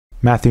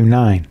Matthew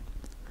 9.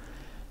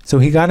 So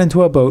he got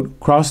into a boat,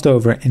 crossed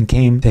over, and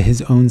came to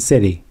his own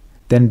city.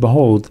 Then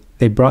behold,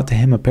 they brought to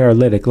him a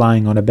paralytic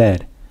lying on a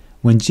bed.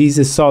 When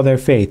Jesus saw their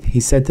faith, he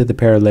said to the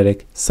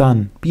paralytic,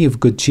 Son, be of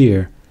good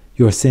cheer,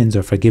 your sins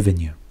are forgiven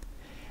you.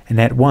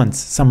 And at once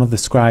some of the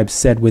scribes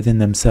said within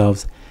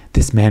themselves,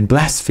 This man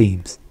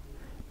blasphemes.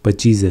 But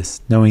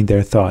Jesus, knowing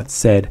their thoughts,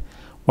 said,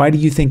 Why do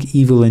you think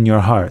evil in your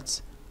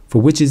hearts? For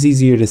which is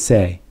easier to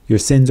say, Your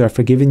sins are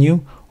forgiven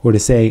you, or to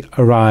say,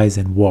 Arise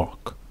and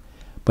walk?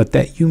 But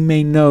that you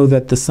may know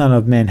that the Son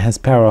of Man has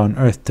power on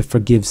earth to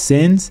forgive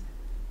sins.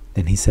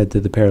 Then he said to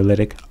the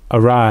paralytic,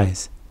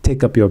 Arise,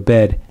 take up your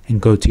bed,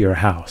 and go to your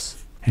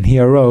house. And he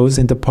arose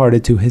and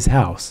departed to his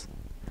house.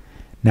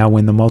 Now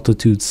when the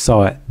multitudes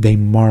saw it, they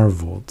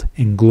marveled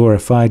and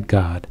glorified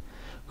God,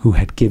 who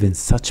had given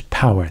such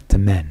power to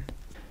men.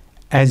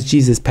 As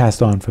Jesus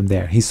passed on from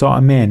there, he saw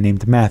a man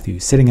named Matthew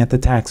sitting at the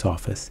tax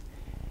office,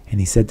 and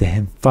he said to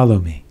him, Follow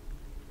me.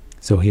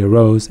 So he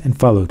arose and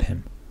followed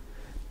him.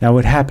 Now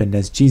it happened,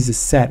 as Jesus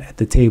sat at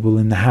the table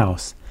in the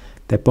house,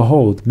 that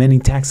behold, many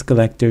tax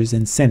collectors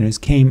and sinners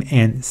came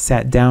and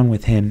sat down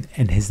with him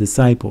and his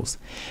disciples.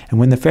 And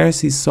when the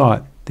Pharisees saw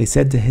it, they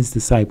said to his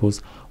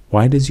disciples,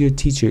 Why does your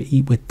teacher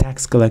eat with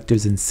tax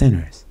collectors and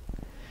sinners?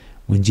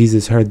 When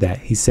Jesus heard that,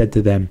 he said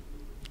to them,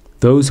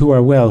 Those who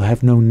are well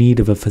have no need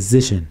of a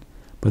physician,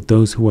 but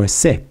those who are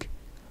sick.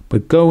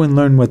 But go and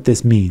learn what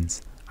this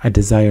means. I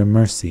desire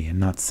mercy and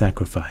not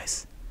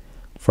sacrifice.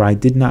 For I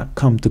did not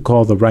come to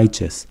call the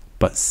righteous,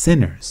 but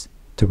sinners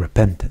to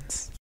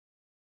repentance.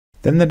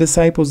 Then the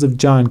disciples of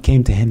John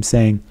came to him,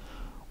 saying,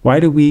 Why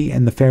do we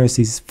and the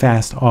Pharisees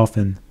fast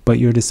often, but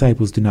your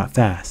disciples do not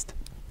fast?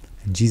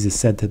 And Jesus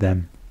said to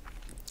them,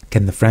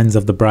 Can the friends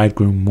of the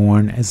bridegroom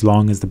mourn as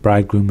long as the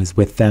bridegroom is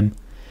with them?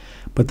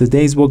 But the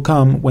days will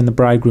come when the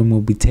bridegroom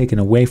will be taken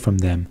away from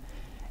them,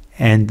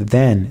 and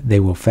then they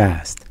will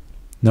fast.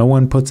 No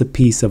one puts a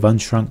piece of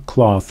unshrunk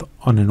cloth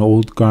on an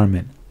old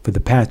garment, for the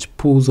patch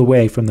pulls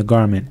away from the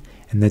garment,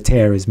 and the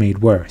tear is made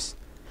worse.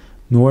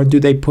 Nor do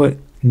they put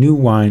new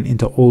wine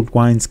into old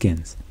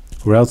wineskins,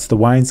 or else the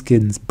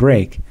wineskins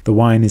break, the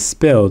wine is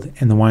spilled,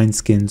 and the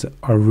wineskins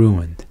are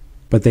ruined.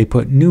 But they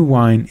put new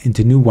wine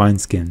into new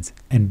wineskins,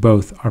 and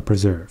both are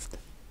preserved.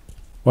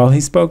 While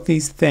he spoke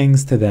these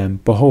things to them,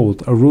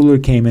 behold, a ruler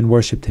came and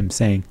worshipped him,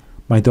 saying,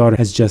 My daughter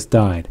has just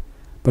died,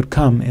 but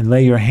come and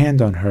lay your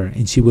hand on her,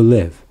 and she will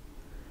live.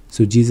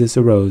 So Jesus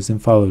arose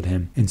and followed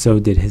him, and so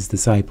did his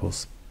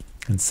disciples.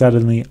 And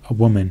suddenly a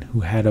woman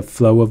who had a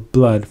flow of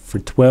blood for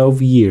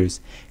 12 years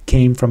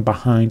came from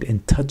behind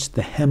and touched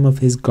the hem of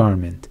his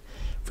garment.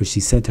 For she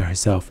said to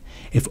herself,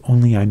 If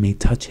only I may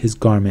touch his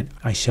garment,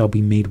 I shall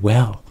be made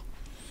well.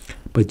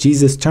 But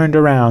Jesus turned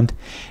around,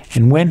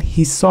 and when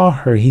he saw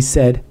her, he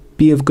said,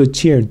 Be of good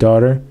cheer,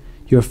 daughter,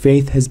 your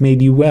faith has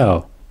made you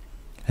well.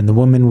 And the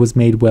woman was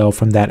made well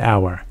from that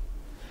hour.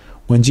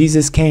 When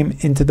Jesus came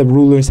into the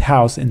ruler's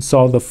house and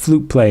saw the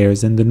flute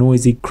players and the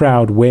noisy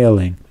crowd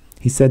wailing,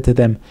 he said to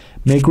them,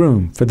 Make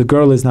room, for the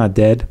girl is not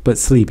dead, but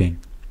sleeping.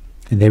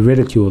 And they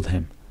ridiculed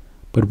him.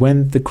 But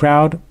when the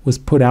crowd was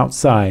put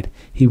outside,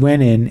 he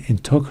went in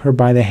and took her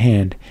by the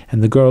hand,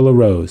 and the girl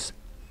arose.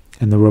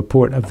 And the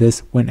report of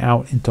this went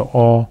out into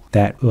all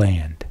that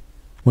land.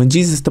 When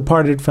Jesus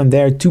departed from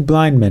there, 2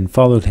 blind men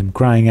followed him,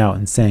 crying out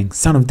and saying,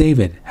 Son of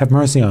David, have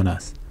mercy on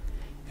us.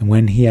 And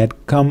when he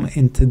had come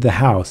into the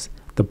house,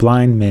 the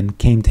blind men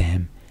came to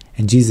him,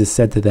 and Jesus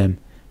said to them,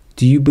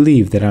 Do you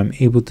believe that I am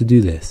able to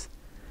do this?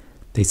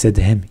 They said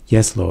to him,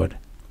 Yes, Lord.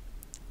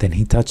 Then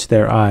he touched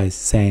their eyes,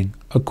 saying,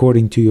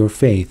 According to your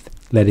faith,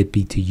 let it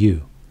be to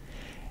you.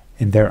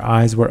 And their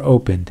eyes were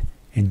opened,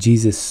 and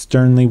Jesus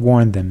sternly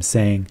warned them,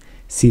 saying,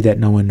 See that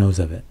no one knows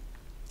of it.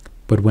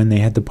 But when they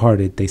had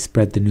departed, they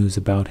spread the news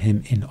about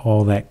him in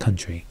all that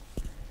country.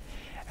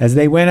 As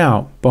they went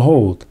out,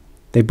 behold,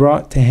 they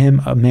brought to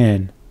him a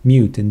man,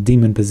 mute and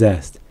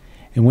demon-possessed.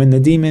 And when the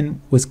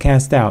demon was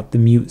cast out, the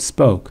mute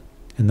spoke,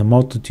 and the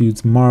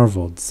multitudes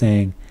marveled,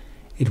 saying,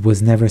 It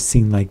was never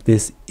seen like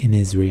this in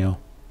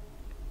Israel.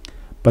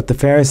 But the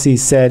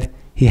Pharisees said,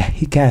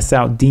 He casts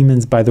out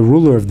demons by the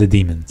ruler of the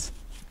demons.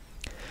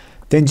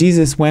 Then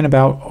Jesus went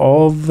about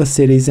all the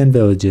cities and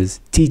villages,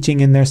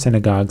 teaching in their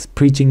synagogues,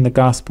 preaching the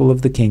gospel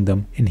of the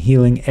kingdom, and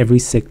healing every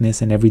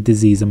sickness and every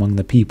disease among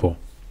the people.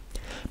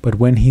 But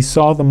when he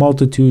saw the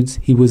multitudes,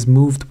 he was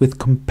moved with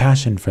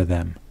compassion for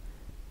them,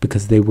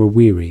 because they were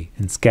weary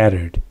and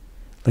scattered,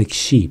 like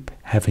sheep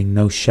having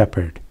no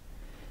shepherd.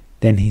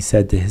 Then he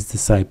said to his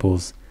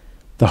disciples,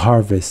 The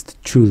harvest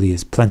truly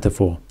is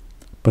plentiful,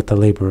 but the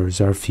laborers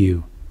are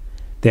few.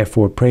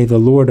 Therefore pray the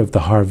Lord of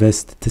the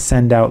harvest to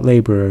send out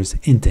laborers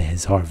into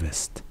his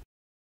harvest.